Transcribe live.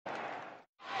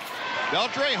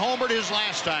Beltre homered his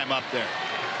last time up there.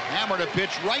 Hammered a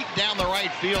pitch right down the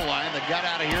right field line that got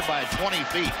out of here by 20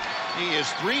 feet. He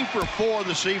is 3 for 4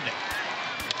 this evening.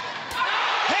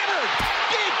 Hammered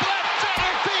deep left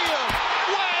center field.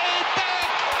 Way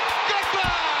back.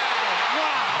 Goodbye.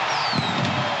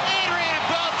 Wow. Adrian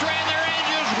Beltre and the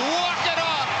Rangers walk it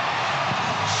off.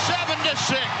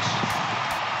 7-6.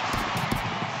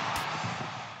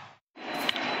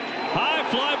 High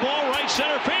fly ball right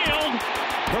center field.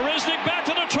 Marisnik back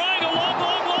to the triangle. Long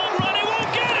run. He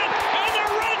won't get it. And the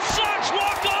Red Sox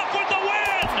walk off with the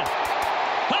win.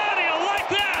 How do you like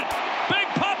that? Big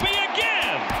Puppy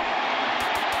again.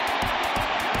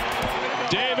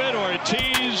 David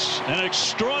Ortiz, an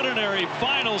extraordinary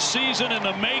final season in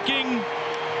the making.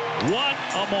 What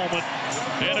a moment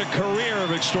and a career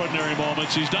of extraordinary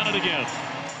moments. He's done it again.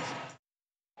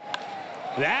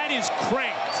 That is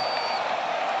cranked.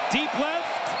 Deep left.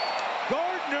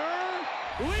 Gardner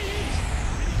leads.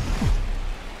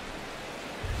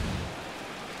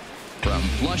 From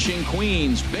Flushing,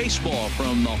 Queens, baseball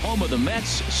from the home of the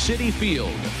Mets, Citi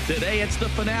Field. Today it's the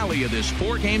finale of this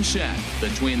 4-game set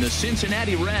between the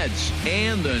Cincinnati Reds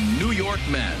and the New York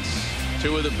Mets.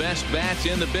 Two of the best bats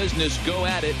in the business go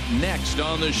at it next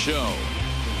on the show.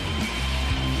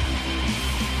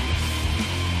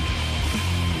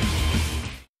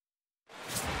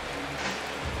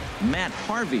 Matt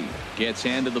Harvey gets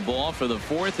handed the ball for the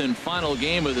 4th and final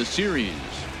game of the series.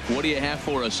 What do you have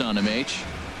for us on him, H?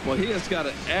 Well, he has got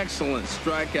an excellent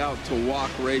strikeout to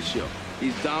walk ratio.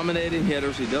 He's dominating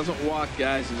hitters. He doesn't walk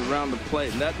guys. He's around the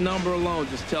plate. And that number alone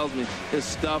just tells me his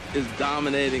stuff is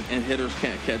dominating and hitters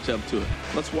can't catch up to it.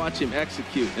 Let's watch him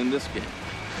execute in this game.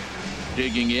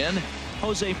 Digging in,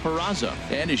 Jose Peraza.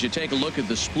 And as you take a look at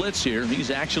the splits here,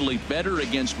 he's actually better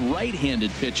against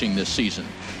right-handed pitching this season.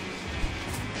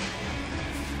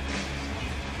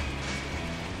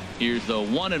 Here's the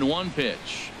 1-1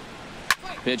 pitch.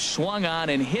 Pitch swung on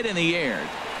and hit in the air.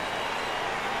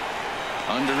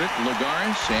 Under it,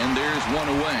 Lagares, and there's one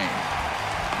away.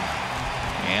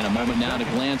 And a moment now to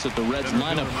glance at the Reds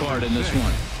lineup card in this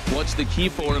one. What's the key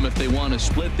for them if they want to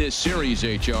split this series,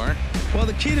 HR? Well,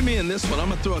 the key to me in this one, I'm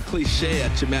going to throw a cliche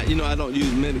at you, Matt. You know I don't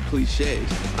use many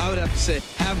cliches. I would have to say,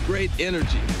 have great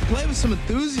energy. Play with some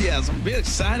enthusiasm. Be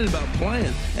excited about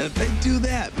playing. And if they do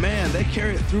that, man, they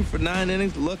carry it through for 9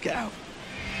 innings. Look out.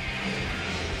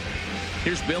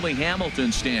 Here's Billy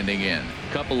Hamilton standing in.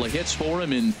 Couple of hits for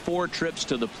him in 4 trips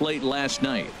to the plate last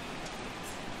night.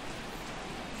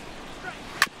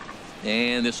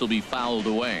 And this will be fouled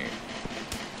away.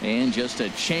 And just a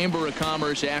Chamber of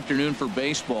Commerce afternoon for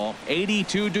baseball.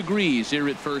 82 degrees here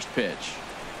at first pitch.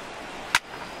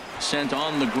 Sent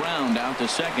on the ground out to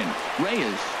second.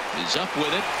 Reyes is up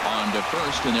with it on to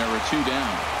first, and there are 2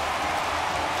 down.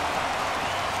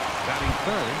 Batting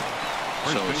third.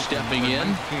 So stepping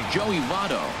in, Joey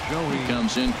Votto. He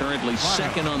comes in currently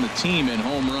second on the team in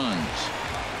home runs.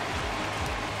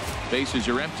 Bases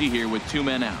are empty here with 2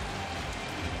 men out.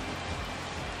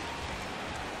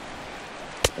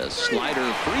 The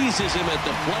slider freezes him at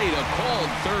the plate. A called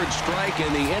 3rd strike,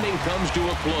 and the inning comes to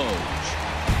a close.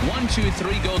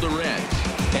 1-2-3 go the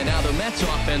Reds. And now the Mets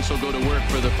offense will go to work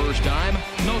for the first time.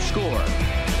 No score.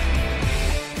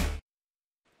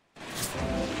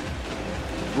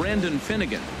 Brandon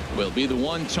Finnegan will be the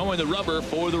one towing the rubber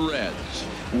for the Reds.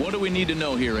 What do we need to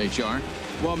know here, HR?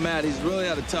 Well, Matt, he's really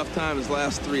had a tough time his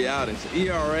last 3 outings.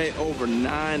 ERA over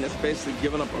 9. That's basically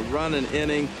giving up a run an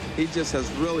inning. He just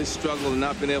has really struggled and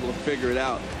not been able to figure it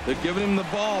out. They're giving him the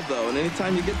ball, though, and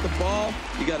anytime you get the ball,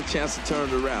 you got a chance to turn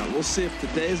it around. We'll see if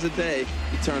today's the day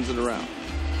he turns it around.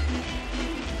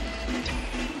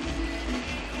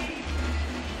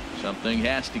 Something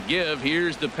has to give.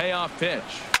 Here's the payoff pitch.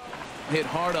 Hit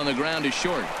hard on the ground to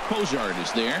short. Cozart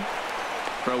is there.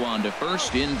 Throw on to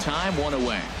first in time, 1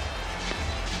 away.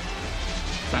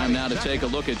 Time now to take a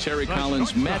look at Terry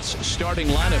Collins' Mets starting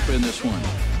lineup in this one.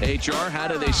 HR, how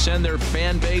do they send their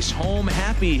fan base home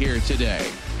happy here today?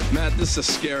 Matt, this is a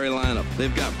scary lineup.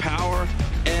 They've got power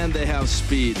and they have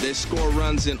speed. They score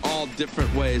runs in all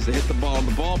different ways. They hit the ball in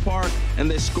the ballpark and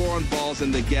they score on balls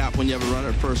in the gap when you have a runner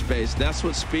at first base. That's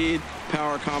what speed,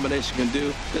 power combination can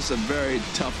do. This is a very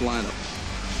tough lineup.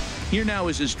 Here now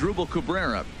is Asdrubal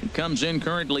Cabrera. He comes in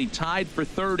currently tied for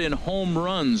 3rd in home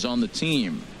runs on the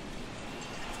team.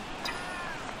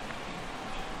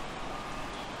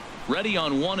 Ready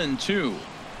on 1-2.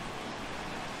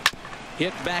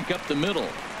 Hit back up the middle.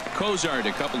 Cozart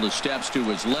a couple of steps to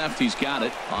his left. He's got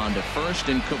it on to first,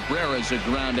 and Cabrera's a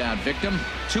ground out victim.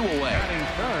 2 away.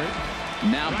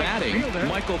 Now batting,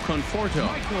 Michael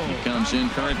Conforto. He comes in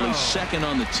currently 2nd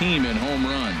on the team in home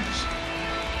runs.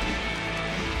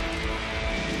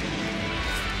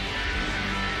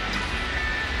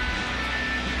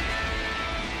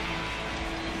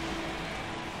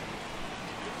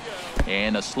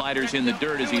 And a slider's in the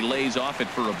dirt as he lays off it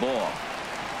for a ball.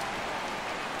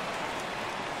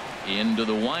 Into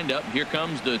the windup. Here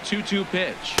comes the 2-2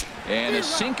 pitch. And a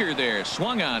sinker there.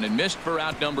 Swung on and missed for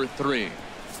out number 3.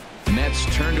 Mets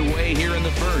turned away here in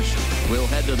the first. We'll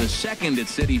head to the second at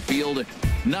Citi Field.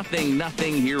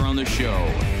 0-0 here on the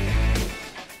show.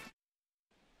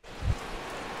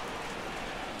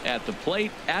 At the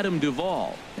plate, Adam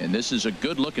Duvall. And this is a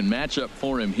good-looking matchup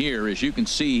for him here. As you can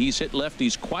see, he's hit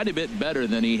lefties quite a bit better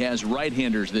than he has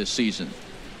right-handers this season.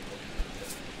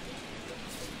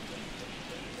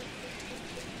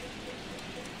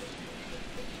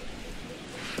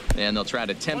 And they'll try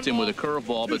to tempt him with a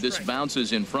curveball, but this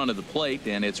bounces in front of the plate,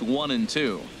 and it's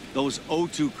 1-2. Those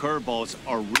 0-2 curveballs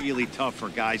are really tough for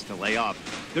guys to lay off.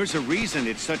 There's a reason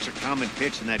it's such a common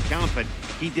pitch in that count, but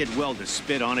he did well to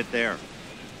spit on it there.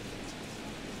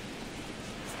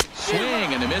 Swing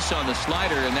and a miss on the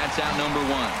slider, and that's out number 1.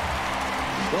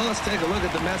 Well, let's take a look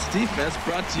at the Mets defense,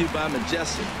 brought to you by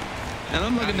Majestic. And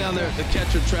I'm looking down there at the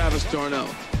catcher, Travis d'Arnaud.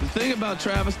 The thing about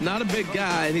Travis, not a big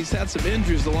guy, and he's had some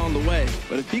injuries along the way.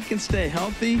 But if he can stay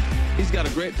healthy, he's got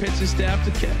a great pitching staff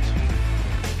to catch.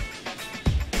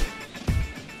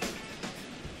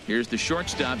 Here's the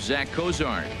shortstop, Zach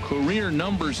Cozart. Career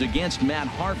numbers against Matt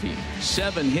Harvey.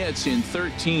 7 hits in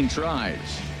 13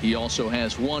 tries. He also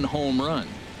has 1 home run.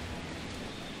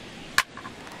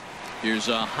 Here's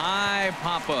a high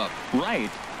pop-up.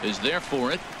 Right is there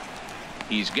for it.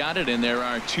 He's got it, and there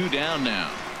are 2 down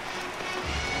now.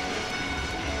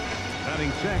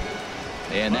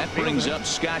 And that brings up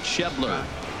Scott Schebler.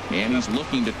 And he's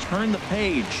looking to turn the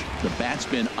page. The bat's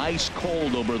been ice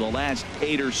cold over the last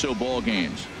 8 or so ball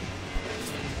games.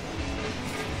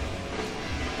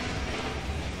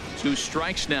 2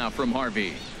 strikes now from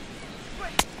Harvey.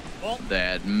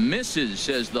 That misses,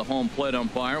 says the home plate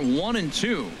umpire.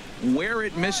 1-2. Where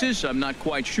it misses, I'm not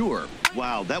quite sure.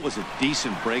 Wow, that was a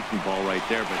decent breaking ball right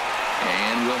there.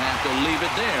 And we'll have to leave it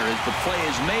there as the play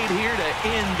is made here to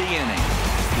end the inning.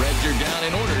 Reds are down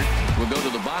and ordered. We'll go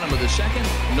to the bottom of the second.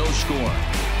 No score.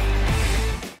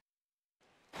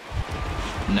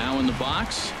 Now in the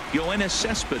box, Yoenis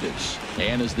Cespedes.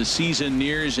 And as the season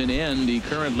nears an end, he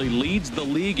currently leads the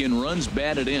league in runs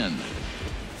batted in.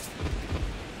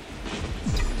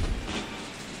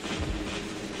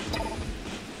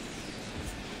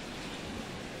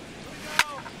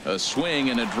 A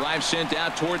swing and a drive sent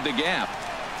out toward the gap.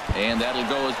 And that'll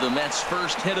go as the Mets'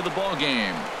 first hit of the ball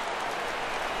game.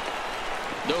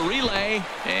 The relay,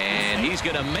 and he's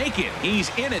going to make it.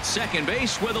 He's in at second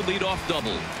base with a leadoff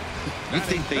double. You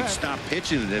think they'd stop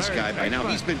pitching to this guy by now?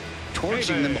 He's been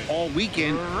torching them all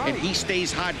weekend, and he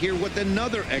stays hot here with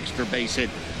another extra base hit.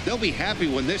 They'll be happy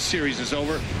when this series is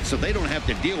over, so they don't have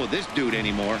to deal with this dude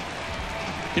anymore.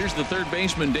 Here's the third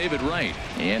baseman, David Wright.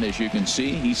 And as you can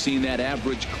see, he's seen that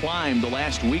average climb the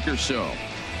last week or so.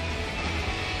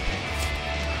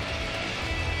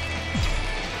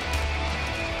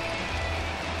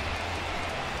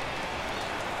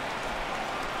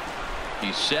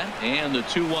 He's set, and the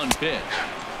 2-1 pitch.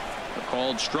 A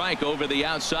called strike over the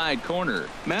outside corner.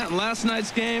 Matt, in last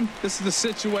night's game, this is the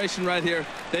situation right here.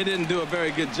 They didn't do a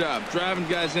very good job driving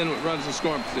guys in with runners in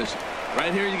scoring position.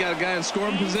 Right here, you got a guy in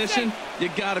scoring position. You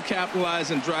got to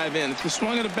capitalize and drive in. If you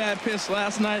swung at a bad pitch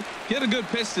last night, get a good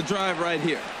pitch to drive right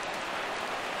here.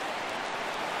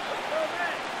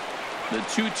 The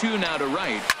 2-2 now to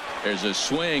right. There's a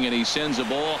swing, and he sends a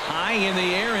ball high in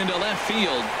the air into left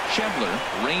field.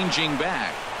 Schebler ranging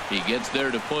back. He gets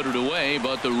there to put it away,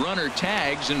 but the runner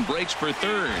tags and breaks for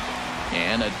third.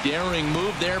 And a daring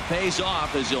move there pays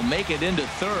off as he'll make it into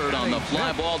third on the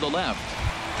fly ball to left.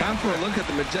 Time for a look at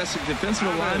the Majestic defensive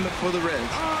alignment for the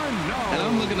Reds. And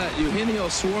I'm looking at Eugenio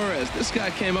Suarez. This guy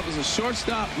came up as a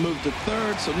shortstop, moved to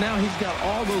third, so now he's got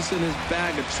all those in his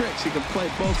bag of tricks. He can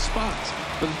play both spots.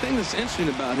 But the thing that's interesting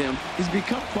about him, he's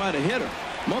become quite a hitter.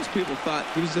 Most people thought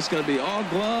he was just going to be all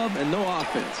glove and no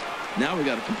offense. Now we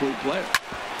got a complete player.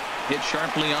 Hit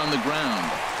sharply on the ground.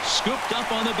 Scooped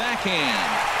up on the backhand.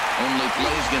 Only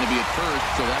play is going to be at first,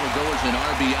 so that'll go as an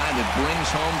RBI that brings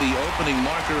home the opening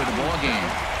marker of the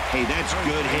ballgame. Hey, that's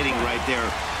good hitting right there.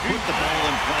 Put the ball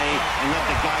in play and let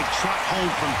the guy trot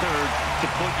home from third to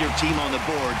put your team on the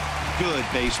board. Good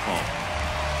baseball.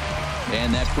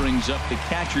 And that brings up the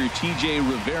catcher, T.J.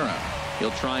 Rivera.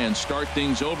 He'll try and start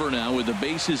things over now with the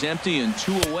bases empty and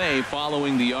 2 away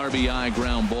following the RBI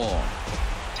ground ball.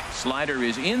 Slider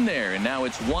is in there, and now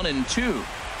it's 1-2.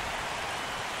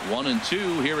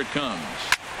 1-2. Here it comes.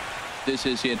 This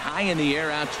is hit high in the air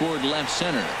out toward left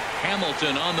center.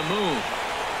 Hamilton on the move.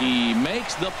 He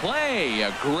makes the play.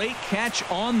 A great catch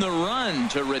on the run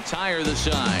to retire the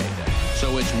side.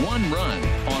 So it's 1 run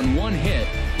on 1 hit,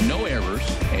 no errors,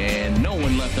 and no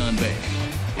one left on base.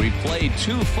 We played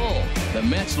 2 full. The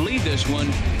Mets lead this one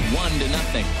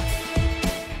 1-0.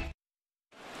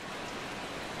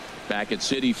 Back at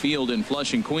Citi Field in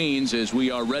Flushing, Queens, as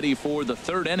we are ready for the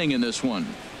 3rd inning in this one.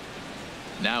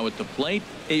 Now at the plate,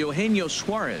 Eugenio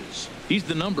Suarez. He's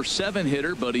the number 7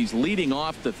 hitter, but he's leading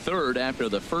off the 3rd after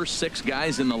the first 6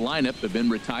 guys in the lineup have been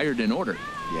retired in order.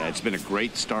 Yeah, it's been a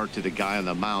great start to the guy on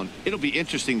the mound. It'll be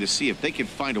interesting to see if they can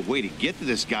find a way to get to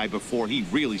this guy before he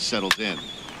really settles in.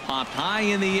 Popped high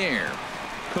in the air.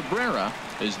 Cabrera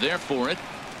is there for it.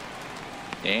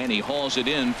 And he hauls it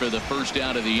in for the first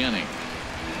out of the inning.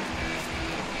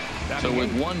 So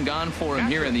with 1 gone for him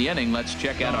here in the inning, let's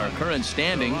check out our current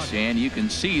standings, and you can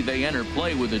see they enter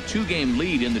play with a 2-game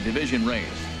lead in the division race.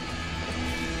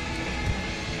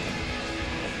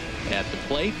 At the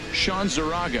plate, Sean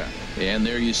Zaraga. And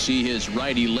there you see his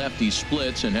righty-lefty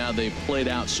splits and how they've played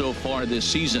out so far this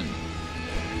season.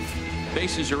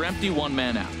 Bases are empty, 1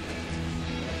 man out.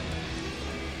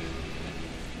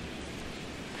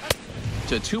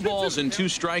 To 2 balls and 2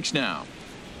 strikes now.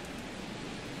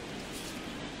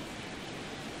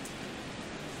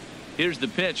 Here's the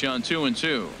pitch on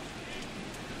 2-2.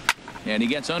 And he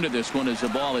gets under this one as the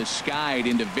ball is skied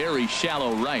into very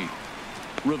shallow right.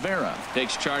 Rivera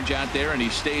takes charge out there, and he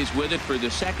stays with it for the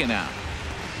 2nd out.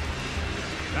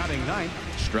 Batting 9th.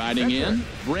 Striding in,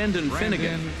 Brendan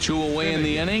Finnegan. 2 away in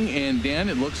the inning, and Dan,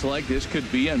 it looks like this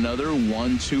could be another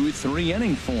 1-2-3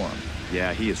 inning for him.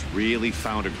 Yeah, he has really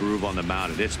found a groove on the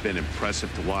mound, and it's been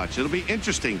impressive to watch. It'll be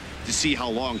interesting to see how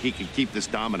long he can keep this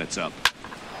dominance up.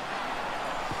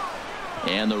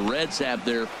 And the Reds have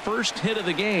their first hit of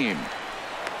the game.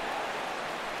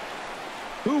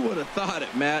 Who would have thought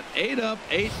it, Matt? 8 up,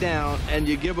 8 down, and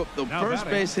you give up the first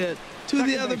base hit to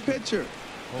the other pitcher.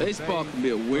 Baseball can be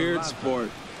a weird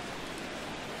sport.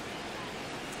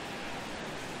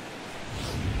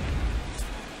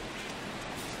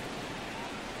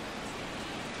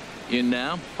 In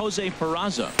now, Jose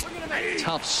Peraza.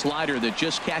 Tough slider that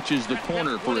just catches the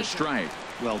corner for a strike.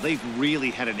 Well, they've really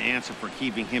had an answer for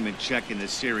keeping him in check in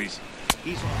this series.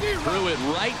 He's threw it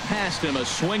right past him, a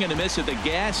swing and a miss at the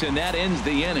gas, and that ends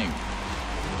the inning.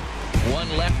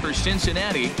 1 left for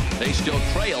Cincinnati. They still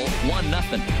trail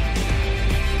 1-0.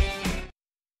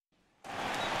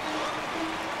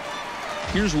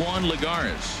 Here's Juan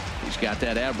Lagares. He's got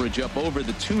that average up over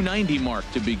the 290 mark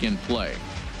to begin play.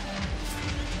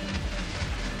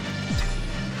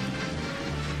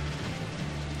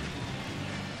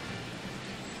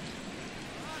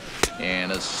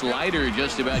 And a slider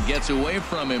just about gets away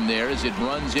from him there as it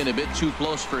runs in a bit too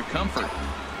close for comfort.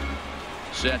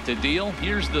 Set to deal.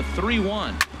 Here's the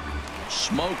 3-1.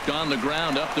 Smoked on the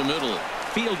ground up the middle.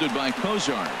 Fielded by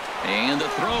Kozar. And the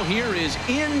throw here is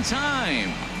in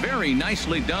time. Very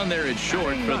nicely done there at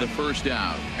short for the first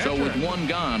out. So with 1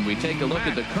 gone, we take a look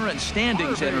at the current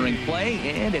standings entering play,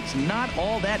 and it's not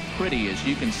all that pretty. As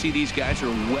you can see, these guys are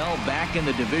well back in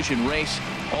the division race,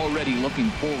 already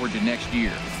looking forward to next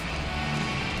year.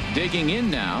 Digging in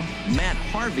now, Matt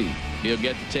Harvey. He'll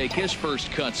get to take his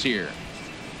first cuts here.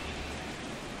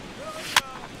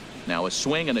 Now a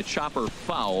swing and a chopper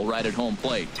foul right at home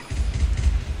plate.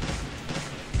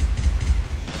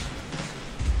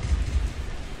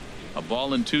 A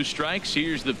ball and 2 strikes.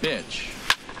 Here's the pitch.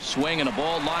 Swing and a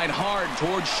ball lined hard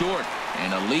towards short.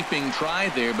 And a leaping try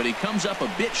there, but he comes up a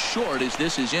bit short as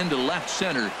this is into left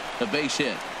center. The base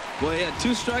hit. Well, he had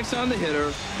 2 strikes on the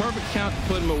hitter. Perfect count to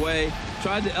put him away.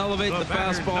 Tried to elevate the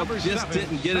fastball, just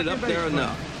didn't get it up there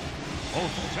enough.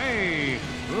 Jose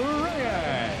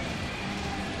Reyes.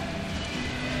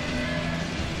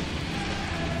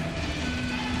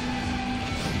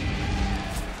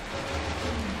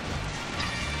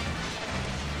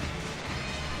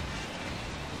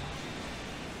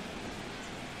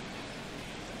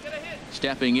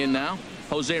 Stepping in now,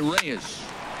 Jose Reyes.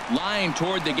 Line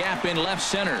toward the gap in left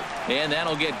center, and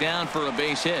that'll get down for a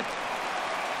base hit.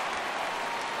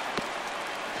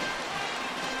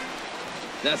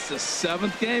 That's the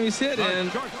 7th game he's hit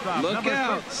in. Look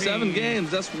out, 7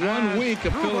 games. That's 1 week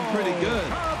of feeling pretty good.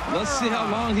 Let's see how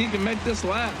long he can make this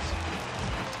last.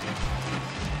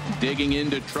 Digging in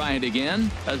to try it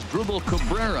again, Asdrubal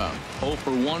Cabrera. 0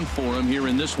 for 1 for him here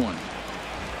in this one.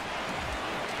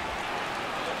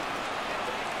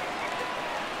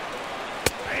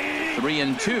 Three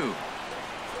and 2.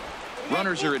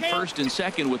 Runners are at first and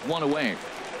second with 1 away.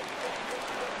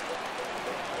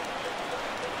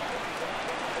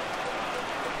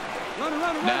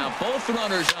 Now both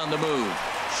runners on the move.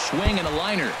 Swing and a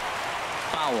liner.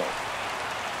 Foul.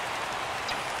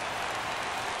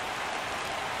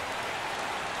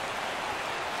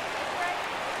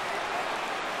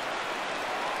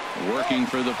 Working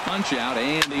for the punch out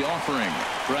and the offering.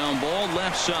 Ground ball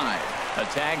left side. A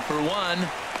tag for one.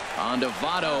 On to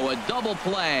Votto, a double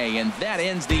play, and that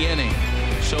ends the inning.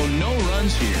 So no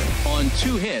runs here on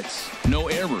 2 hits, no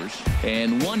errors,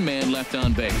 and 1 man left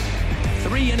on base.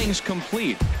 3 innings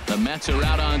complete. The Mets are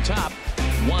out on top,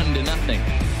 1-0.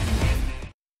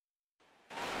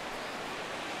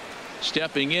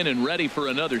 Stepping in and ready for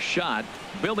another shot,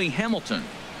 Billy Hamilton.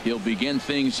 He'll begin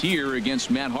things here against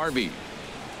Matt Harvey.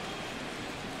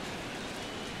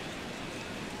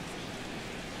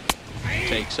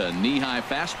 Takes a knee-high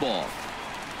fastball.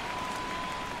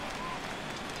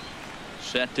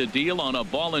 Set to deal on a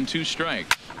ball and 2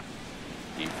 strikes.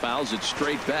 He fouls it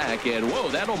straight back, and whoa,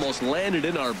 that almost landed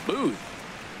in our booth.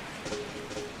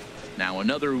 Now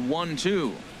another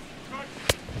 1-2.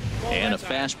 And a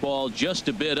fastball just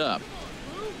a bit up.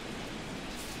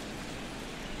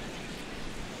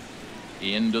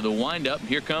 Into the windup.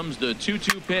 Here comes the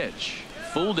 2-2 pitch.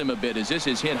 Fooled him a bit as this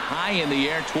is hit high in the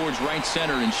air towards right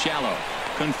center and shallow.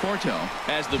 Conforto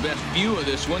has the best view of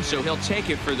this one, so he'll take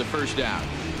it for the first out.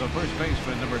 The first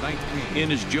baseman, number 19.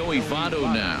 In is Joey Votto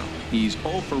now. He's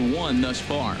 0 for 1 thus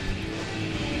far.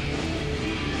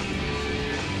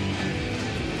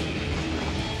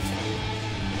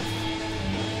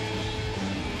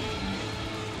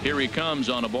 Here he comes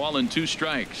on a ball and 2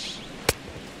 strikes.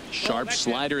 Sharp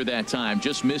slider that time,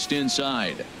 just missed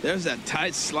inside. There's that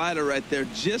tight slider right there,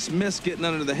 just missed getting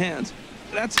under the hands.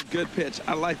 That's a good pitch.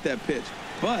 I like that pitch.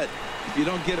 But if you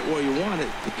don't get it where you want it,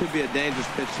 it could be a dangerous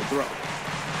pitch to throw.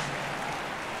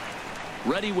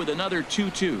 Ready with another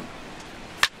 2-2.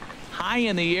 High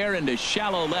in the air into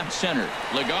shallow left center.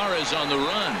 Legara's on the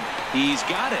run. He's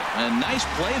got it. A nice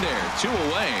play there. 2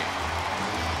 away.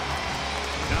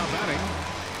 Now batting,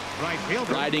 right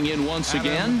fielder. Riding in once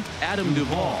again, Adam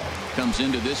Duvall comes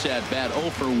into this at bat 0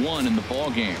 for 1 in the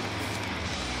ball game.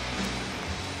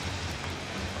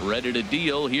 Ready to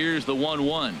deal. Here's the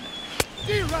 1-1.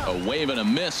 A wave and a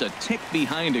miss, a tick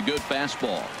behind a good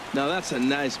fastball. Now that's a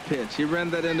nice pitch. He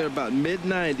ran that in there about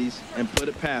mid-90s and put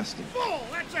it past him.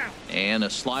 And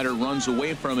a slider runs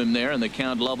away from him there, and the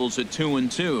count levels at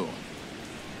 2-2.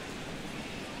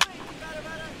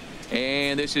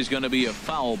 And this is going to be a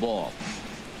foul ball.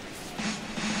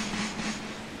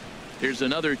 Here's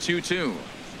another 2-2.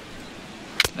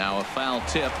 Now a foul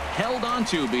tip held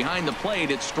onto behind the plate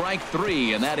at strike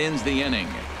 3, and that ends the inning.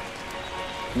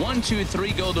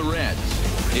 1-2-3 go the Reds.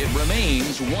 It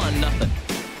remains 1-0.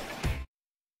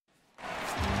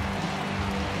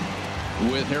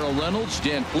 With Harold Reynolds,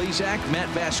 Dan Plesac, Matt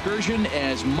Vasgersian,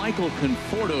 as Michael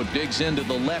Conforto digs into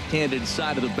the left-handed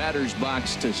side of the batter's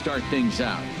box to start things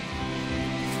out.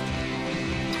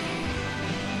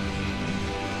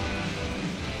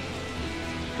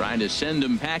 Trying to send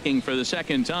him packing for the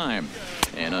second time.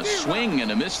 And a swing and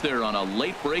a miss there on a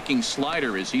late breaking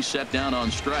slider as he set down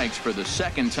on strikes for the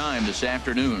second time this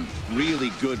afternoon.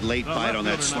 Really good late bite on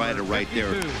that slider right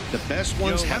there. The best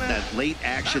ones have that late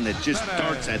action that just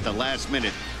starts at the last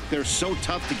minute. They're so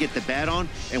tough to get the bat on,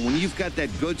 and when you've got that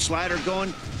good slider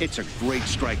going, it's a great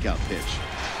strikeout pitch.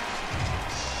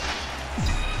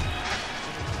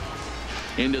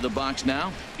 Into the box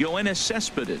now, Yoenis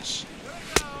Cespedes.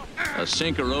 A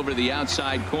sinker over the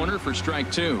outside corner for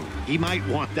strike 2. He might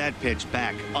want that pitch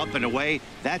back, up and away.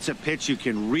 That's a pitch you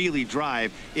can really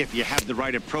drive if you have the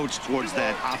right approach towards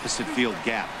that opposite field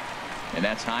gap. And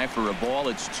that's high for a ball.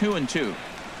 It's 2-2.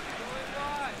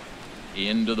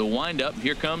 Into the windup.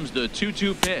 Here comes the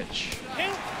 2-2 pitch.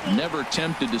 Never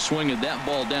tempted to swing at that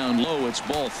ball down low. It's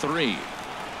ball 3.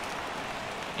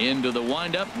 Into the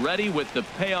windup. Ready with the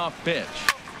payoff pitch.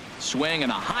 Swing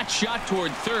and a hot shot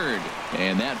toward third,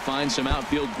 and that finds some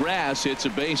outfield grass. It's a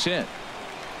base hit,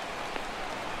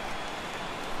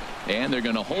 and they're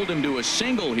going to hold him to a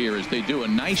single here as they do a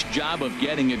nice job of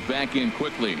getting it back in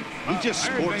quickly. He just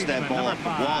sports that ball off the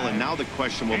wall, and now the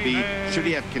question will be, should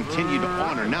he have continued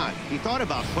on or not? He thought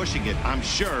about pushing it, I'm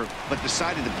sure, but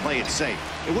decided to play it safe.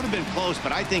 It would have been close,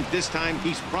 but I think this time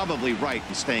he's probably right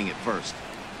in staying at first.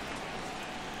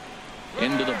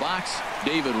 Into the box,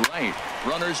 David Wright.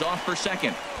 Runners off for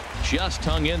second. Just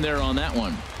hung in there on that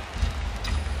one.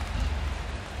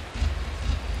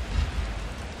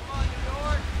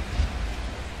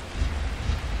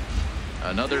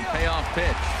 Another payoff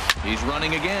pitch. He's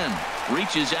running again.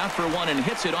 Reaches out for one and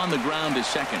hits it on the ground to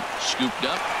second. Scooped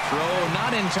up. Throw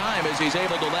not in time as he's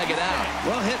able to leg it out.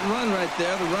 Well, hit and run right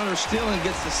there. The runner stealing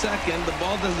gets the second. The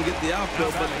ball doesn't get the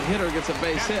outfield, but the hitter gets a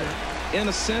base hit. In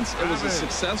a sense, it was a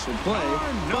successful play,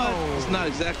 but it's not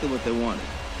exactly what they wanted.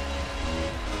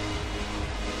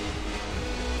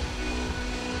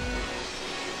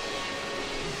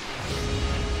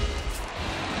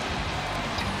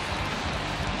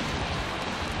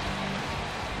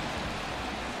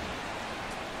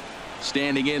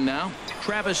 Standing in now,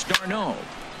 Travis d'Arnaud.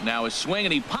 Now a swing,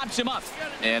 and he pops him up.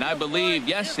 And I believe,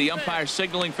 yes, the umpire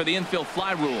signaling for the infield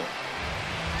fly rule.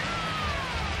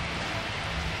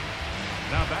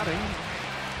 Now batting,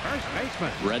 first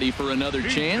baseman. Ready for another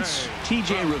chance?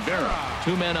 T.J. Rivera.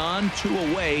 2 men on, 2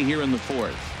 away here in the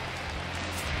 4th.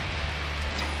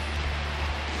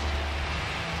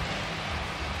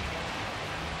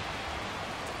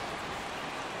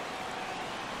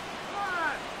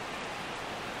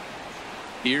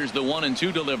 Here's the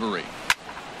 1-2 delivery.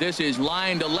 This is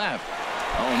line to left.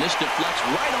 Oh, and this deflects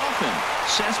right off him.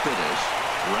 Cespedes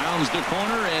rounds the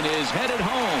corner and is headed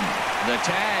home. The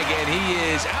tag, and he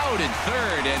is out at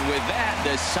third, and with that,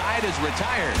 the side is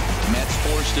retired. Mets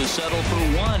forced to settle for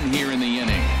 1 here in the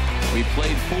inning. We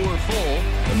played 4 full.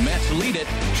 The Mets lead it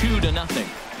 2-0.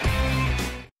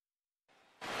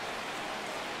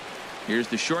 Here's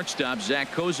the shortstop,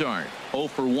 Zach Cozart. 0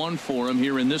 for 1 for him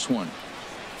here in this one.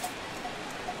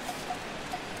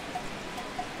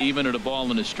 Even at a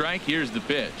ball and a strike. Here's the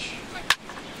pitch.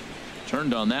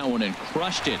 Turned on that one and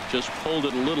crushed it. Just pulled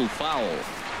it a little foul.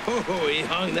 Oh, he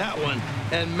hung that one.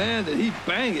 And, man, did he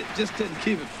bang it. Just didn't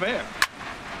keep it fair.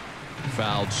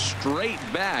 Fouled straight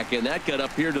back, and that got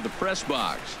up here to the press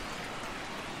box.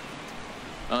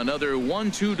 Another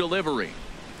 1-2 delivery.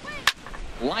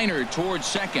 Liner towards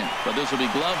second, but this will be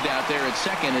gloved out there at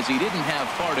second as he didn't have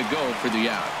far to go for the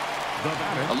out.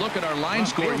 A look at our line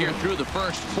score here through the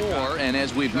first 4, and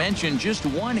as we've mentioned, just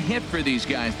 1 hit for these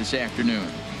guys this afternoon.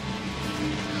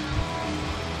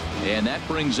 And that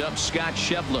brings up Scott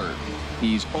Scheffler.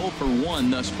 He's 0 for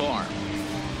 1 thus far.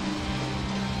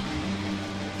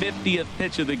 50th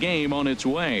pitch of the game on its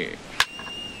way.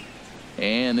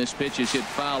 And this pitch is hit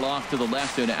foul off to the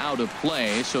left and out of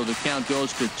play, so the count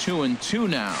goes to 2-2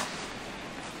 now.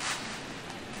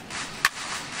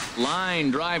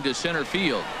 Line drive to center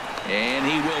field. And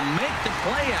he will make the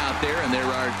play out there, and there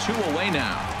are 2 away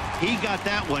now. He got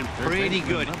that one pretty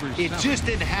good. It just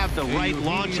didn't have the right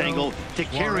launch angle to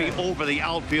carry over the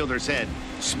outfielder's head.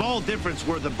 Small difference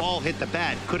where the ball hit the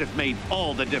bat could have made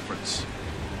all the difference.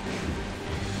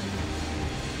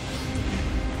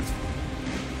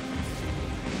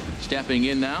 Stepping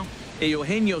in now,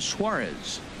 Eugenio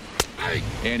Suarez.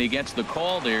 And he gets the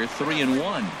call there,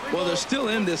 3-1. Well, they're still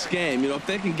in this game. You know, if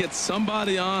they can get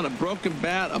somebody on, a broken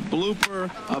bat, a blooper,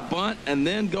 a bunt, and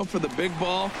then go for the big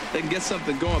ball, they can get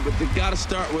something going. But they've got to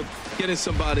start with getting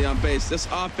somebody on base. This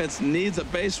offense needs a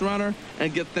base runner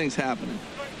and get things happening.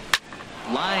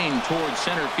 Line towards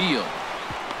center field.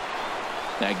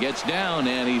 That gets down,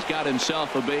 and he's got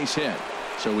himself a base hit.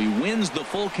 So he wins the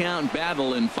full count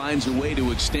battle and finds a way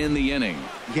to extend the inning.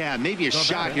 Yeah, maybe a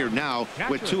shot here now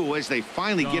with 2 as they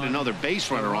finally get another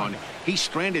base runner on. He's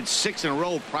stranded 6 in a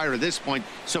row prior to this point,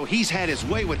 so he's had his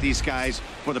way with these guys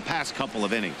for the past couple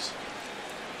of innings.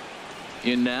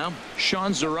 In now,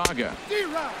 Sean Zaraga.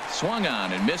 Swung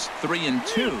on and missed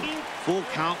 3-2. Full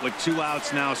count with 2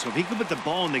 outs now, so if he could put the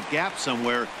ball in the gap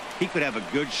somewhere, he could have a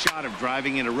good shot of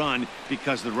driving in a run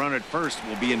because the runner at first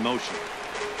will be in motion.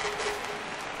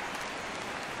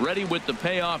 Ready with the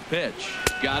payoff pitch.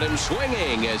 Got him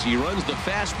swinging as he runs the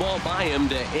fastball by him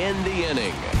to end the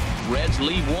inning. Reds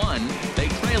lead 1. They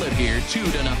trail it here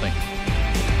 2-0.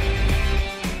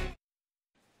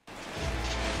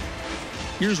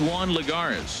 Here's Juan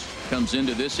Lagares. Comes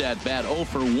into this at bat 0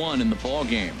 for 1 in the ball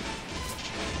game.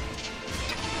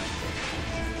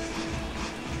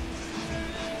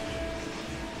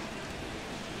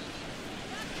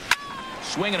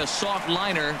 Swinging a soft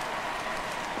liner.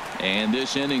 And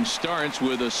this inning starts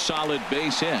with a solid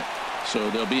base hit.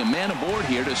 So there'll be a man aboard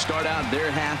here to start out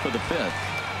their half of the 5th.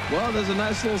 Well, there's a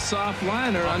nice little soft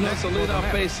liner. I know it's a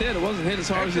leadoff base hit. It wasn't hit as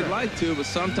hard as you'd like to, but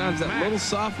sometimes that little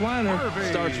soft liner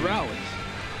starts rallies.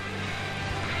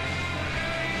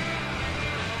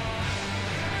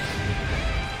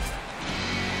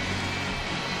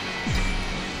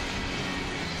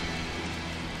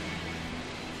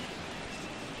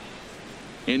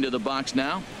 Into the box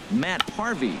now, Matt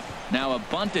Harvey. Now a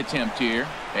bunt attempt here,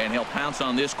 and he'll pounce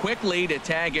on this quickly to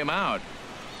tag him out.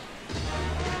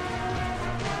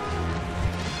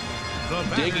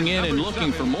 Digging in and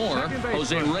looking for more,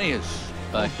 Jose Reyes.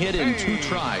 A hit in 2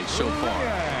 tries so far.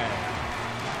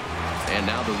 And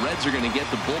now the Reds are going to get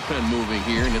the bullpen moving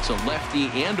here, and it's a lefty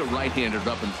and a right-hander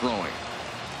up and throwing.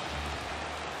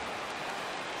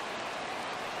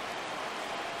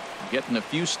 Getting a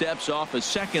few steps off a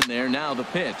second there. Now the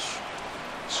pitch.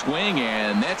 Swing,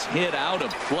 and that's hit out of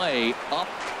play up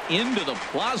into the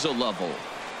plaza level.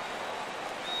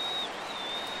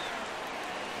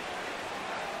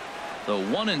 The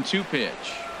 1-2 pitch.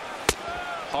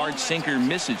 Hard sinker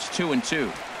misses 2-2.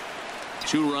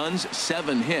 2 runs,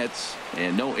 7 hits,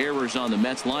 and no errors on the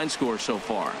Mets line score so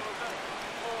far.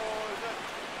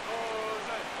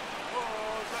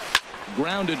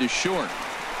 Grounded to short.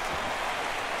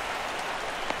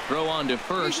 Throw on to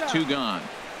first, 2 gone.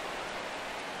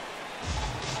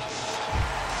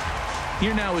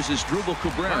 Here now is Asdrubal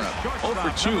Cabrera, 0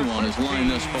 for 2 on his line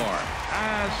thus far.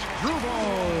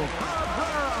 Asdrubal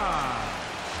Cabrera.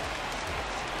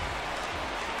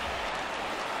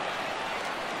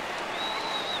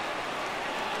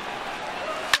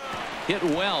 Hit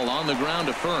well on the ground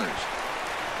to first.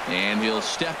 And he'll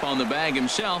step on the bag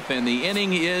himself, and the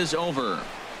inning is over.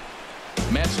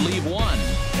 Mets leave 1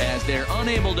 as they're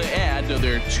unable to add to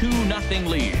their 2-0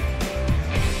 lead.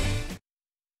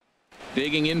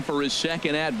 Digging in for his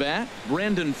second at-bat,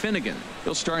 Brendan Finnegan.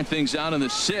 He'll start things out in the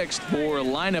 6th for a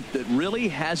lineup that really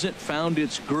hasn't found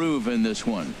its groove in this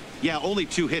one. Yeah, only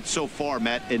 2 hits so far,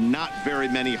 Matt, and not very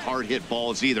many hard hit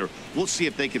balls either. We'll see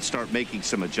if they can start making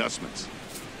some adjustments.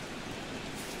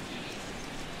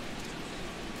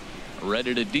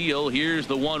 Ready to deal. Here's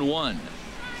the 1-1.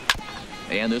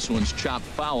 And this one's chopped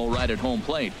foul right at home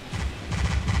plate.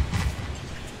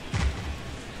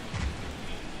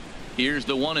 Here's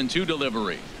the 1-2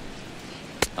 delivery.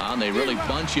 And they really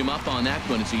bunch him up on that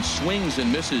one as he swings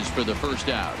and misses for the first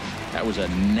out. That was a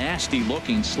nasty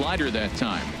looking slider that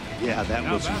time. Yeah,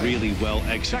 that was really well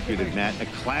executed, Matt. A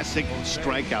classic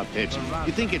strikeout pitch.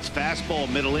 You think it's fastball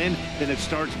middle in, then it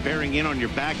starts bearing in on your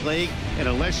back leg, and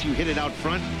unless you hit it out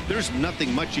front, there's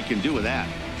nothing much you can do with that.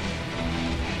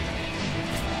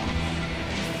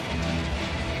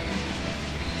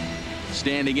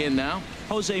 Standing in now,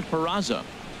 Jose Peraza.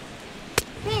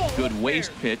 Good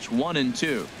waist pitch,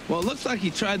 1-2. Well, it looks like he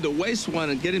tried to waste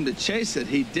one and get him to chase it.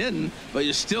 He didn't, but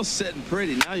you're still sitting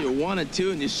pretty. Now you're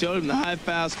 1-2, and you showed him the high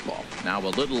fastball. Now a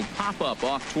little pop-up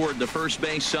off toward the first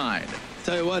base side.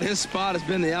 Tell you what, his spot has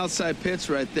been the outside pitch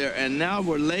right there, and now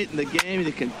we're late in the game.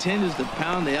 He continues to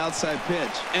pound the outside pitch,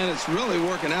 and it's really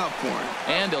working out for him.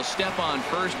 And he'll step on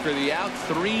first for the out,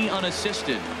 3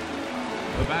 unassisted.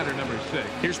 The batter, number 6.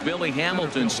 Here's Billy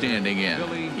Hamilton standing in.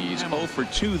 He's 0 for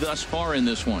 2 thus far in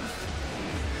this one.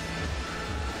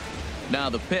 Now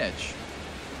the pitch.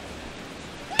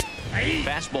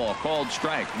 Fastball called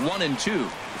strike, 1-2.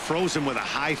 Froze him with a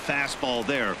high fastball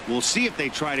there. We'll see if they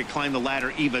try to climb the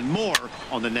ladder even more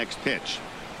on the next pitch.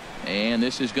 And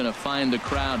this is going to find the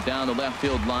crowd down the left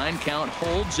field line. Count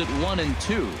holds at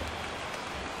 1-2.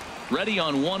 Ready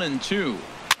on 1-2.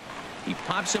 He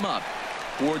pops him up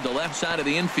toward the left side of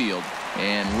the infield,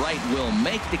 and Wright will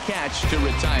make the catch to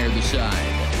retire the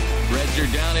side. Reds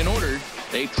are down in order.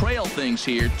 They trail things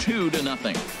here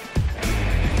 2-0.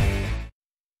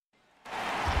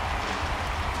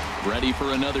 Ready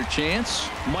for another chance?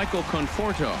 Michael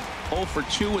Conforto, 0 for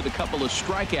 2 with a couple of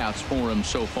strikeouts for him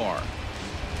so far.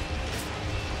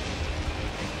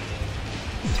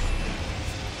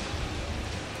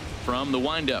 From the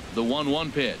windup, the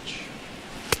 1-1 pitch.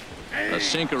 A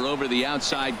sinker over the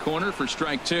outside corner for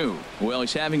strike 2. Well,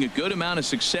 he's having a good amount of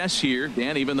success here,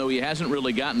 Dan, even though he hasn't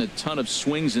really gotten a ton of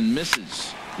swings and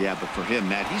misses. Yeah, but for him,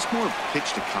 Matt, he's more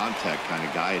pitch to contact kind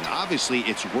of guy, and obviously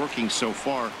it's working so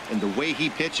far, and the way he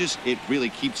pitches, it really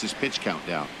keeps his pitch count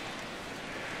down.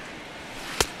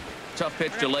 Tough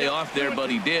pitch to lay off there, but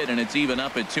he did, and it's even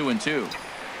up at 2-2.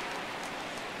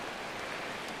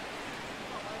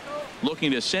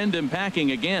 Looking to send him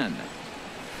packing again.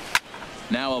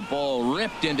 Now a ball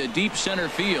ripped into deep center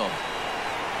field.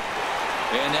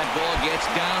 And that ball gets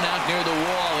down out near the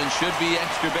wall and should be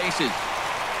extra bases.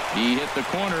 He hit the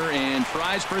corner and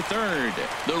tries for third.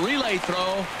 The relay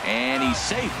throw, and he's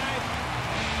safe.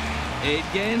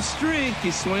 8-game streak.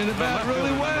 He's swinging the bat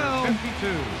really well.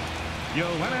 52,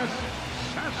 Yoenis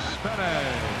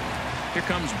Cespedes. Here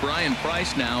comes Brian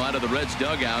Price now out of the Reds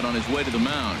dugout on his way to the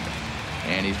mound.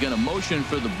 And he's going to motion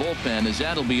for the bullpen, as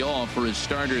that'll be all for his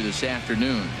starter this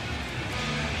afternoon.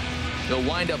 They'll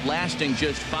wind up lasting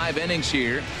just 5 innings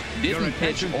here. Didn't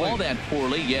pitch all that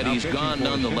poorly, yet he's gone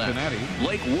nonetheless.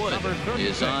 Blake Wood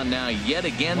is on now yet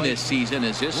again this season,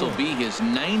 as this will be his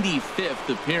 95th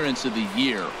appearance of the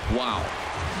year. Wow.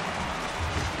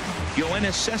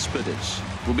 Yoenis Cespedes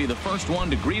will be the first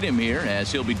one to greet him here,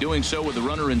 as he'll be doing so with the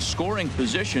runner in scoring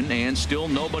position and still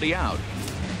nobody out.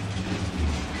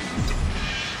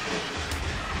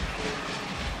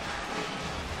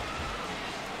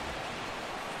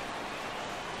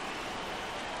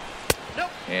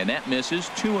 And that misses,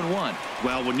 2-1.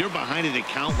 Well, when you're behind an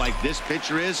account like this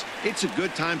pitcher is, it's a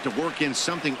good time to work in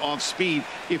something off speed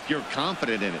if you're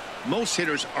confident in it. Most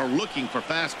hitters are looking for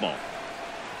fastball.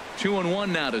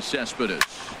 2-1 now to Cespedes.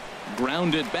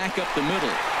 Grounded back up the middle.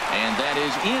 And that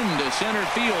is into center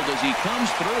field as he comes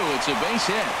through. It's a base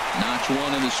hit. Notch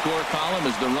one in the score column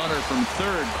as the runner from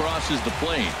third crosses the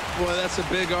plate. Boy, that's a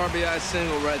big RBI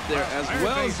single right there. As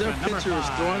well as their pitcher is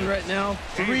throwing right now,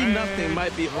 3-0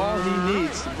 might be all he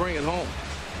needs to bring it home.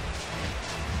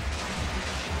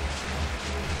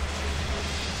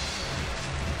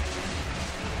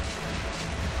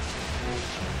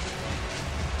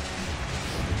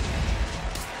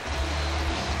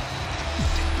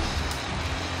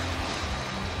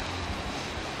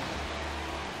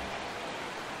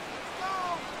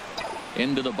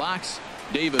 Into the box,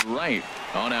 David Wright.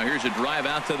 Oh, now here's a drive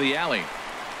out to the alley.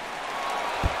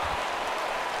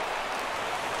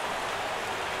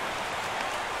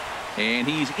 And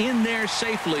he's in there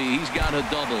safely. He's got a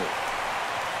double.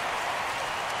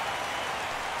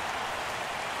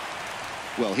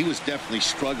 Well, he was definitely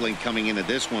struggling coming into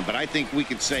this one, but I think we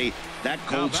could say that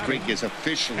cold streak is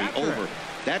officially over.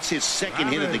 That's his second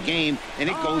hit of the game, and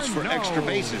it goes for extra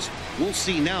bases. We'll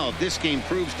see now if this game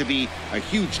proves to be a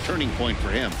huge turning point for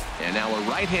him. And now a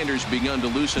right-hander's begun to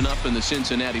loosen up in the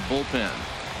Cincinnati bullpen.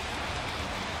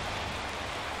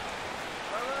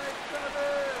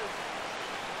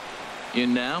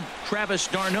 In now, Travis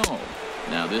d'Arnaud.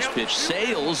 Now this pitch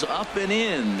sails up and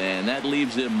in, and that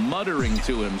leaves him muttering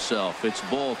to himself. It's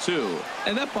ball two.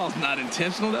 And that ball's not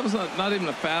intentional. That was not even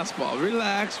a fastball.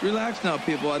 Relax, relax now,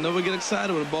 people. I know we get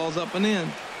excited when the ball's up and in.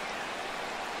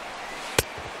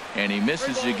 And he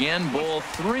misses again, ball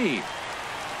three.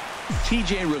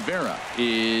 T.J. Rivera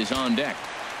is on deck.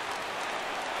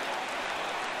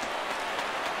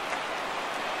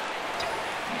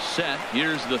 Set.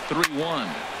 Here's the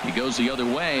 3-1. He goes the other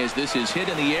way as this is hit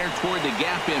in the air toward the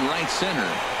gap in right center.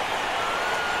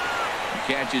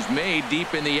 The catch is made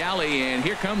deep in the alley, and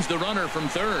here comes the runner from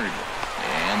third.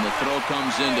 And the throw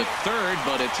comes into third,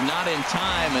 but it's not in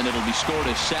time, and it'll be scored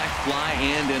a sac fly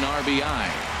and an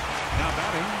RBI. Now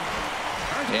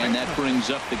batting. And that brings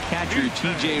up the catcher,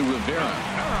 T.J. Rivera.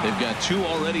 They've got two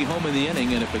already home in the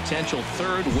inning and a potential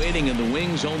third waiting in the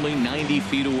wings only 90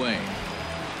 feet away.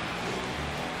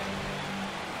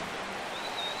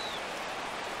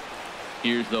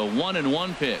 Here's the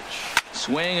 1-1 pitch.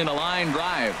 Swing and a line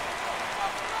drive.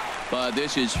 But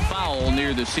this is foul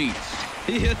near the seats.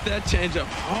 He hit that changeup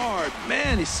hard.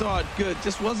 Man, he saw it good.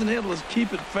 Just wasn't able to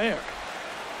keep it fair.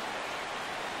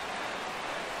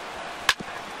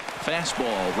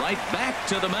 Fastball right back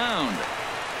to the mound.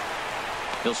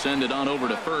 He'll send it on over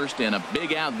to first, and a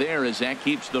big out there as that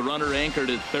keeps the runner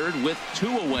anchored at third with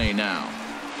two away now.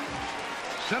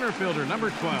 Center fielder number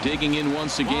 12. Digging in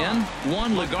once again,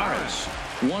 Juan Lagares.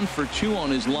 1 for 2 on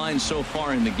his line so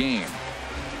far in the game.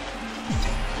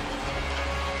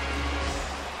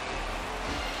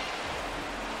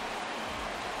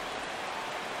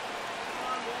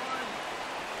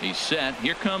 He's set.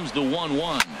 Here comes the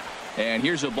 1-1. And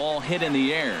here's a ball hit in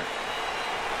the air.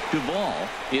 Duvall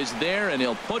is there, and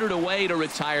he'll put it away to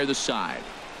retire the side.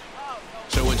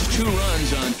 So it's 2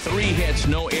 runs on 3 hits,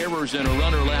 no errors, and a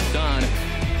runner left on.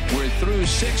 We're through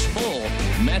 6 full.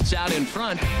 Mets out in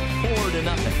front,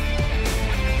 4-0.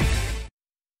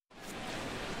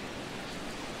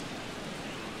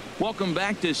 Welcome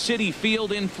back to Citi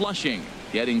Field in Flushing.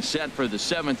 Getting set for the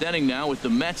 7th inning now with the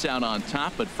Mets out on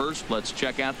top. But first, let's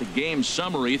check out the game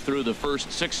summary through the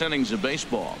first 6 innings of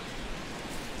baseball.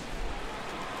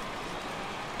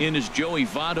 In is Joey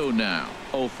Votto now.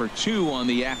 0 for 2 on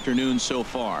the afternoon so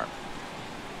far.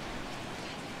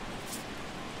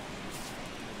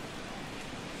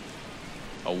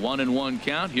 A 1-1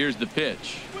 count. Here's the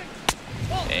pitch.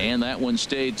 And that one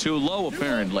stayed too low,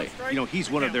 apparently. You know,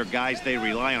 he's one of their guys they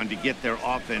rely on to get their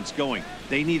offense going.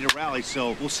 They need a rally,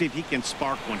 so we'll see if he can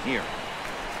spark one here.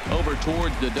 Over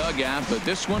towards the dugout, but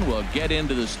this one will get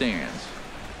into the stands.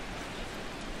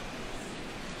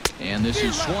 And this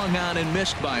is swung on and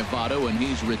missed by Votto, and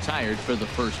he's retired for the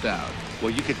first out. Well,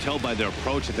 you can tell by their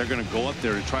approach that they're going to go up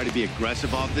there and try to be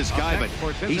aggressive off this guy, but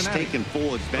he's taking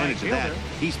full advantage of that.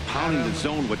 He's pounding the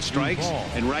zone with strikes,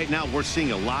 and right now we're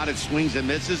seeing a lot of swings and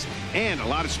misses and a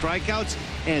lot of strikeouts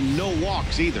and no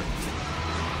walks either.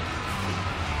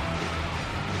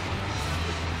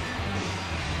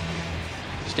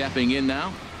 Stepping in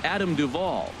now, Adam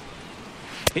Duvall.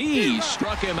 He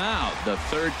struck him out, the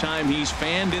 3rd time he's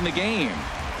fanned in the game.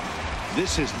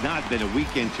 This has not been a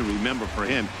weekend to remember for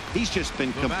him. He's just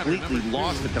been completely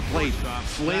lost at the plate,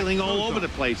 flailing all over the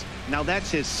place. Now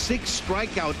that's his 6th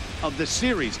strikeout of the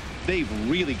series. They've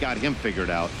really got him figured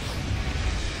out.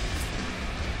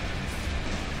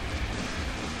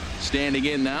 Standing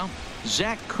in now,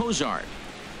 Zach Cozart.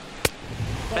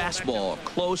 Fastball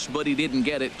close, but he didn't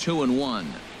get it. 2-1.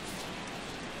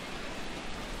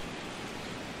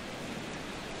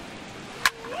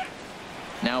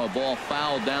 Now a ball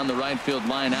fouled down the right field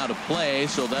line out of play,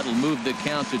 so that'll move the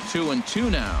count to 2-2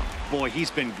 now. Boy,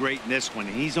 he's been great in this one,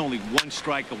 and he's only one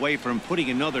strike away from putting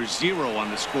another 0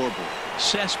 on the scoreboard.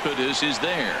 Cespedes is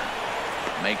there.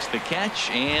 Makes the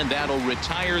catch, and that'll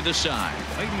retire the side.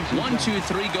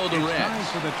 1-2-3 go the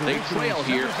Reds. They trail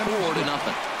here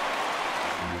 4-0.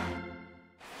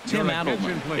 Tim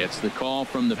Adelman gets the call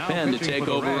from the pen to take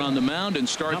over on the mound and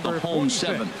start the home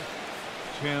 7th.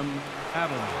 Tim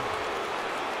Adelman.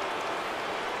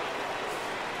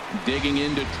 Digging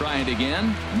in to try it again,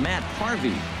 Matt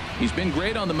Harvey. He's been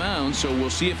great on the mound, so we'll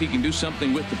see if he can do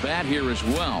something with the bat here as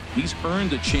well. He's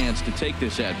earned a chance to take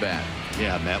this at bat.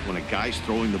 Yeah, Matt, when a guy's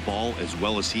throwing the ball as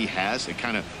well as he has, it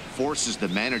kind of forces the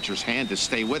manager's hand to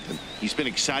stay with him. He's been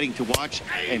exciting to watch,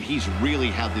 and he's really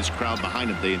had this crowd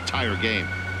behind him the entire game.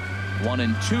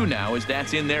 1-2 now as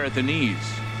that's in there at the knees.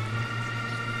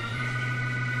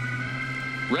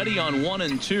 Ready on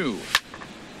 1-2.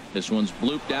 This one's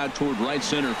blooped out toward right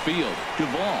center field.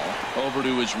 Duvall over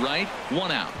to his right.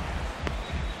 1 out.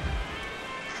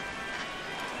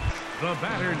 The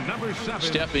batter, number 7.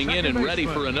 Stepping in and ready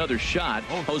for another shot,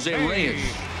 Jose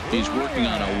Reyes. He's working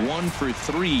on a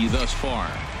 1-for-3 thus far.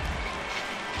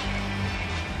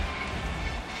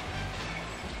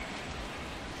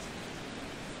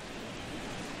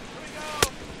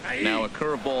 Now a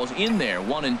curveball's in there.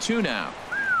 1-2 now.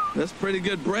 That's a pretty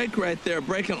good break right there,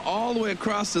 breaking all the way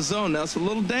across the zone. Now it's a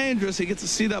little dangerous. He gets to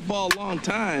see that ball a long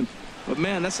time, but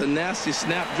man, that's a nasty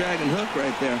snapdragon hook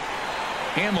right there.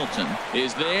 Hamilton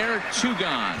is there. 2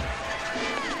 gone.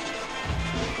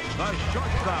 The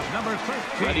shortstop, number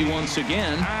 13. Ready once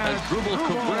again as Drupal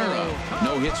Cabrera.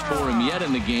 No hits for him yet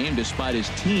in the game despite his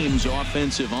team's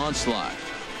offensive onslaught.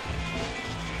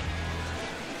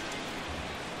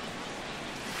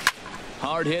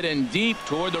 Hard hit and deep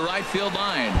toward the right field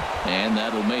line, and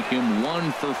that'll make him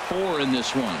 1-for-4 in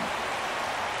this one.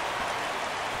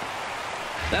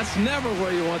 That's never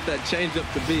where you want that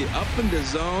changeup to be. Up in the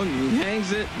zone, he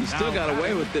hangs it. You still got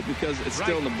away with it because it's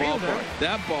still in the ballpark.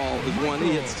 That ball is one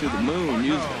he hits to the moon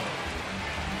usually.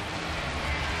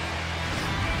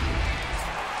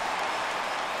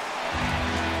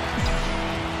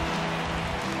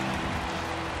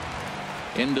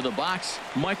 Into the box,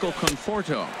 Michael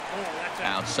Conforto.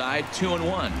 Outside,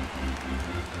 2-1.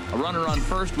 A runner on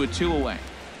first with 2 away.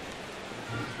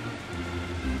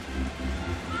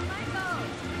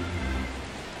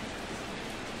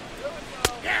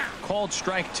 Called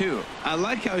strike 2. I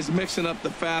like how he's mixing up the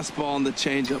fastball and the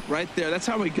changeup right there. That's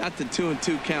how we got the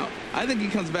 2-2 count. I think he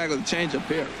comes back with a changeup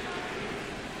here.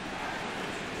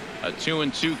 A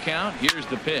 2-2 count. Here's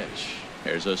the pitch.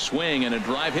 There's a swing and a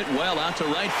drive hit well out to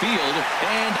right field,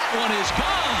 and that one is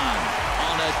gone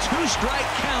on a 2-strike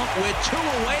count with 2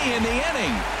 away in the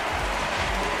inning.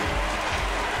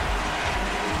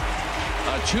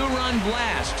 A 2-run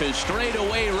blast to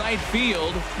straightaway right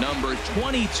field, number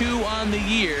 22 on the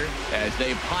year. As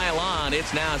they pile on,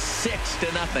 it's now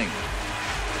 6-0.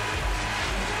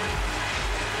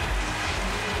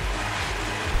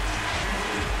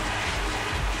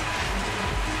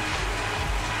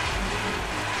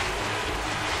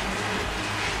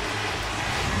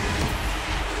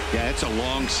 Yeah, it's a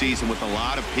long season with a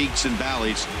lot of peaks and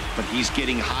valleys, but he's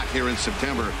getting hot here in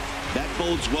September. That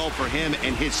bodes well for him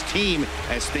and his team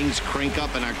as things crank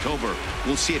up in October.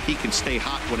 We'll see if he can stay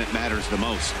hot when it matters the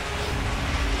most.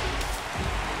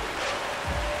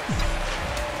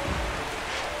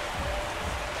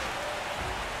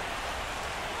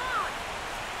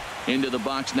 Into the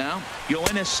box now,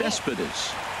 Yoenis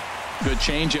Cespedes. Good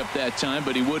changeup that time,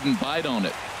 but he wouldn't bite on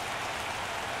it.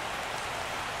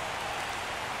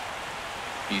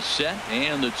 He's set,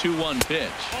 and the 2-1 pitch.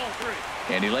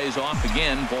 And he lays off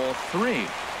again, ball 3.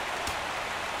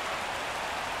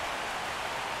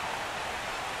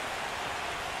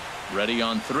 Ready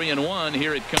on 3-1,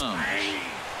 here it comes.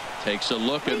 Takes a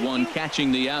look at one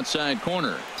catching the outside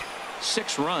corner.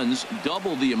 6 runs,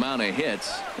 double the amount of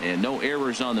hits, and no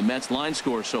errors on the Mets line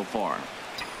score so far.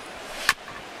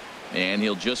 And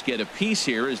he'll just get a piece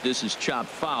here as this is chopped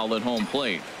foul at home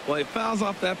plate. Well, he fouls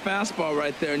off that fastball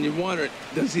right there, and you wonder,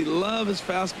 does he love his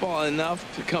fastball enough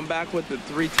to come back with it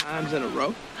 3 times in a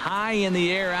row? High in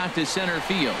the air out to center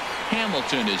field.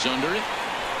 Hamilton is under it.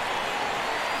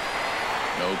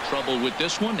 No trouble with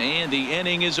this one, and the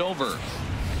inning is over.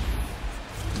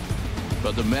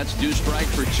 But the Mets do strike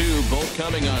for 2, both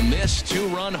coming on this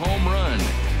 2-run home run.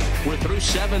 We're through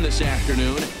 7 this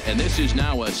afternoon, and this is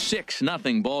now a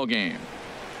 6-0 ball game.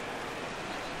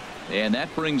 And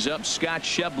that brings up Scott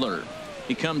Schebler.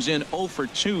 He comes in 0 for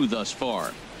 2 thus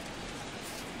far.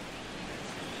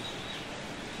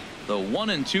 The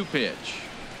 1-2 pitch.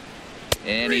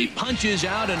 And he punches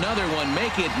out another one,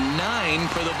 make it 9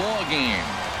 for the ball game.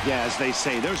 Yeah, as they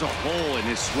say, there's a hole in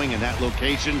his swing in that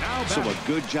location, so a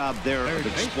good job there of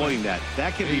exploiting that.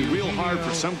 That can be real hard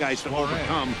for some guys to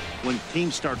overcome when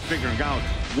teams start figuring out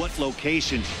what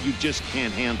locations you just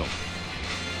can't handle.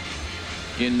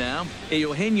 In now,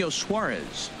 Eugenio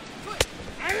Suarez.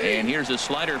 And here's a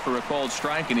slider for a called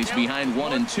strike, and he's behind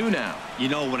 1-2 now. You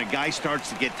know, when a guy starts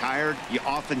to get tired, you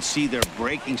often see their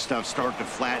breaking stuff start to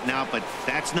flatten out, but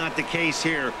that's not the case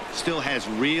here. Still has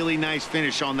really nice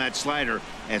finish on that slider,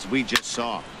 as we just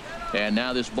saw. And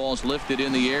now this ball's lifted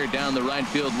in the air down the right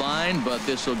field line, but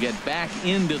this will get back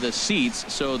into the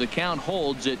seats, so the count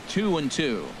holds at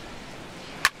 2-2.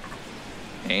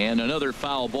 And another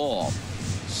foul ball.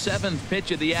 7th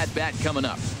pitch of the at-bat coming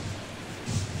up.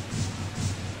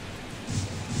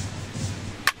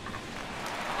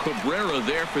 Cabrera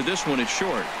there for this one is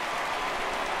short.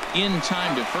 In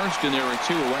time to first, and there are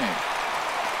 2 away.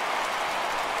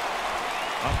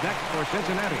 Up next for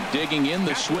Cincinnati. Digging in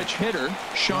the switch hitter,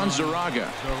 Sean Zaraga.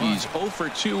 He's 0 for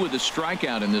 2 with a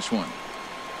strikeout in this one.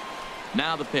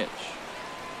 Now the pitch.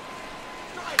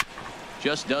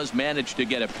 Just does manage to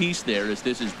get a piece there as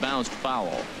this is bounced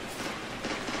foul.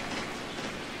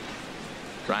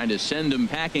 Trying to send him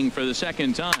packing for the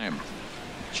second time.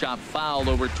 Chop foul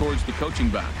over towards the coaching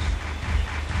box.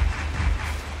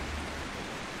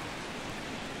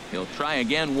 He'll try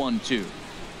again. 1-2.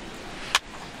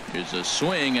 Here's a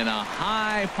swing and a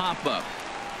high pop up.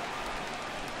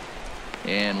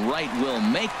 And Wright will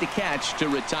make the catch to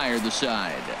retire the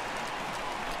side.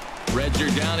 Reds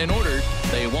are down in order.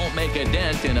 They won't make a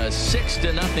dent in a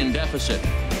 6-0 deficit.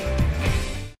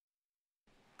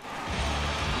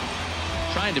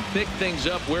 Trying to pick things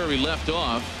up where we left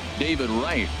off. David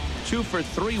Wright, 2 for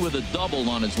 3 with a double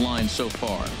on his line so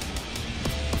far.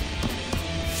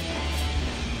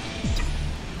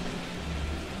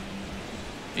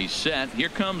 He's set. Here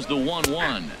comes the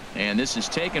 1-1, and this is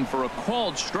taken for a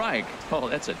called strike. Oh,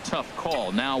 that's a tough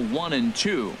call. Now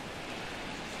 1-2.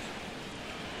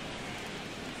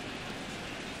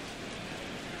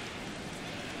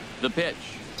 The pitch.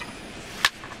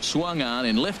 Swung on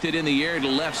and lifted in the air to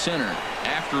left center.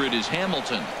 After it is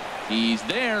Hamilton. He's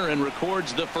there and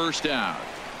records the first out.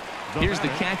 Here's the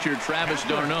catcher, Travis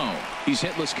d'Arnaud. He's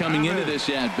hitless coming into this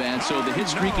at-bat, so the hit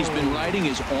streak he's been riding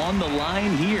is on the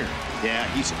line here. Yeah,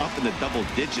 he's up in the double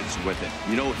digits with it.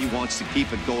 You know, he wants to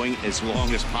keep it going as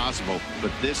long as possible,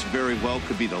 but this very well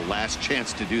could be the last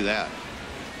chance to do that.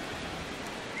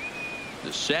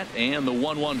 The set and the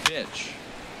 1-1 pitch.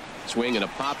 Swing and a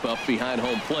pop-up behind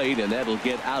home plate, and that'll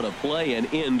get out of play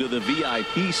and into the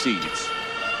VIP seats.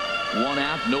 1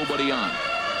 out, nobody on.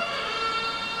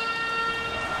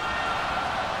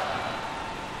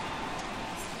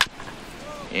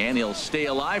 And he'll stay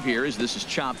alive here as this is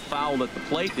chopped foul at the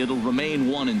plate. It'll remain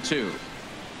 1-2.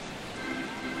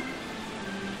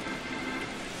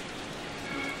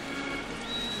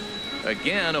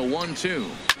 Again, a 1-2.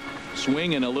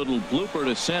 Swing and a little blooper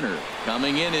to center.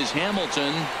 Coming in is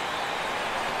Hamilton.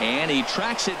 And he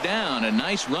tracks it down. A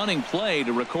nice running play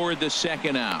to record the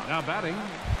second out. Now batting,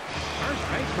 first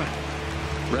baseman.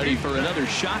 Ready for another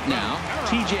shot now.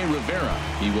 T.J. Rivera.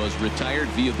 He was retired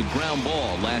via the ground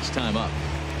ball last time up.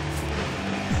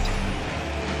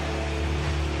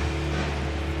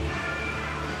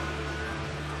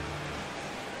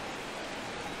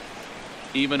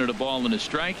 Even at a ball and a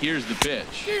strike. Here's the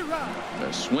pitch.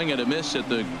 A swing and a miss at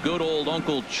the good old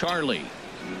Uncle Charlie.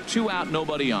 2 out,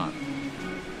 nobody on.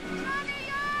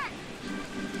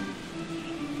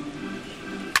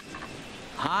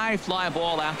 High fly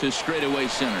ball out to straightaway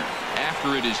center.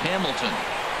 After it is Hamilton.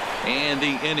 And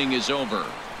the inning is over.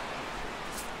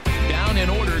 Down in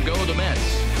order go the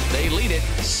Mets. They lead it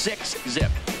 6-0.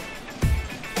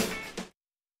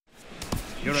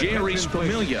 Jerry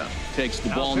Familia takes the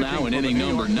ball now in inning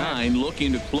number 9,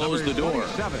 looking to close the door.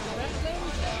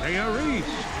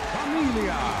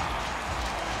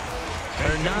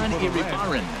 Hernan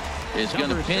Iribarren is going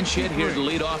to pinch hit here to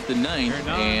lead off the 9th,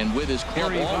 and with his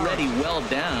club already well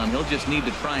down, he'll just need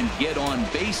to try and get on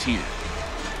base here.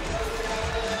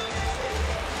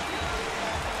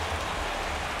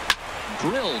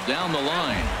 Drilled down the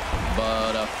line,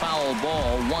 but a foul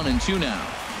ball. 1-2 now.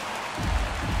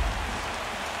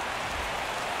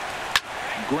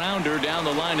 Grounder down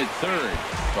the line at third,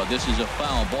 but this is a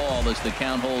foul ball as the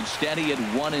count holds steady at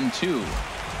 1-2.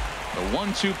 The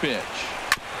 1-2 pitch.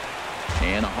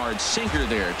 And a hard sinker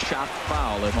there, chopped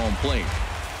foul at home plate.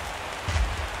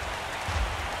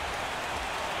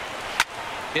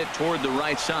 Hit toward the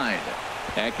right side.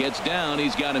 That gets down.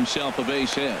 He's got himself a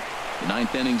base hit. The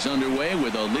 9th inning's underway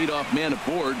with a leadoff man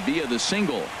aboard via the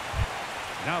single.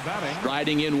 Now batting.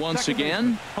 Riding in once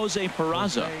again, Jose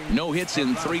Peraza. No hits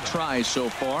in 3 tries so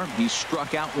far. He's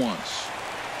struck out once.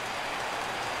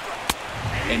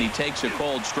 And he takes a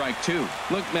called strike 2.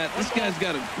 Look, Matt, this guy's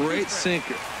got a great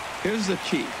sinker. Here's the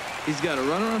key. He's got a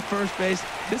runner on first base.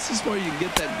 This is where you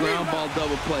get that ground ball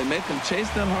double play. Make him chase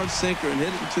that hard sinker and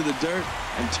hit it into the dirt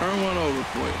and turn one over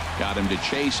for you. Got him to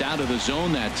chase out of the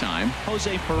zone that time.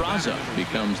 Jose Peraza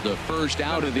becomes the first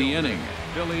out of the inning.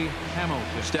 Billy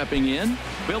Hamilton. Stepping in,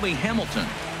 Billy Hamilton.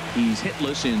 He's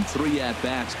hitless in 3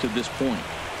 at-bats to this point.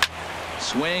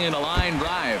 Swing and a line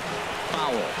drive.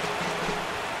 Foul.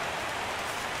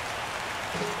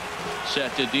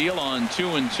 Set to deal on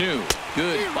 2-2.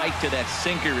 Good bite to that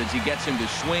sinker as he gets him to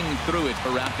swing through it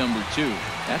for out number 2.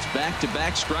 That's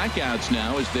back-to-back strikeouts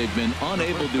now as they've been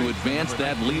unable to advance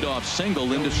that leadoff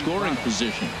single into scoring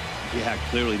position. Yeah,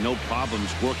 clearly no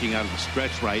problems working out of the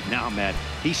stretch right now, Matt.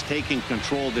 He's taking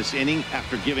control of this inning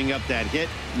after giving up that hit.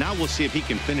 Now we'll see if he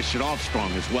can finish it off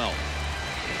strong as well.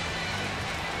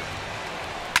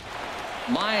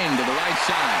 Line to the right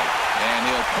side. And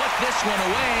he'll put this one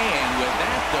away, and with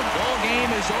that, the ball game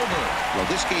is over. Well,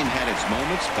 this game had its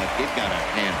moments, but it got out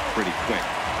of hand pretty quick.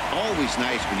 Always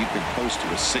nice when you can coast to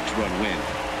a 6-run win.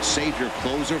 Save your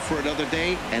closer for another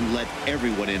day and let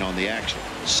everyone in on the action.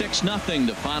 6-0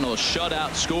 the final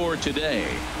shutout score today.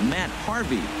 Matt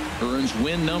Harvey earns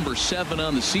win number 7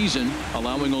 on the season,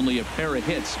 allowing only a pair of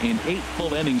hits in 8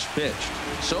 full innings pitched.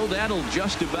 So that'll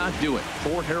just about do it.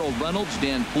 For Harold Reynolds,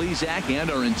 Dan Plesac, and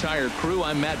our entire crew,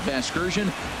 I'm Matt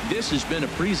Vasgersian. This has been a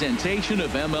presentation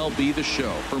of MLB The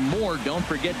Show. For more, don't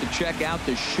forget to check out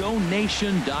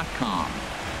theshownation.com.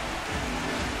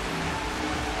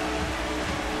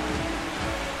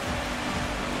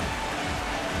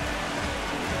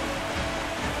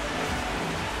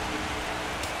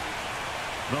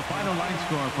 The final line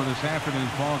score for this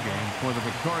afternoon's ball game for the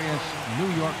victorious New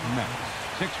York Mets.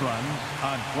 6 runs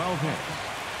on 12 hits.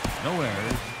 No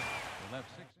errors. They left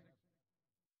 6.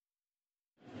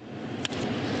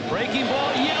 Breaking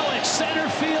ball, Yelich, center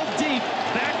field deep.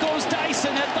 Back goes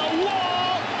Dyson at the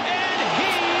wall, and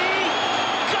he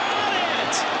got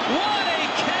it! What a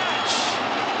catch!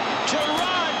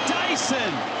 Gerard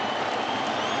Dyson.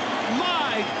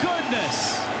 My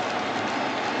goodness.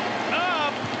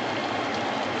 Up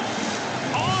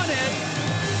on it,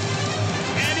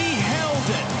 and he held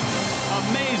it.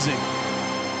 Amazing.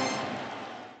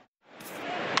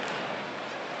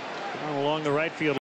 Along the right field.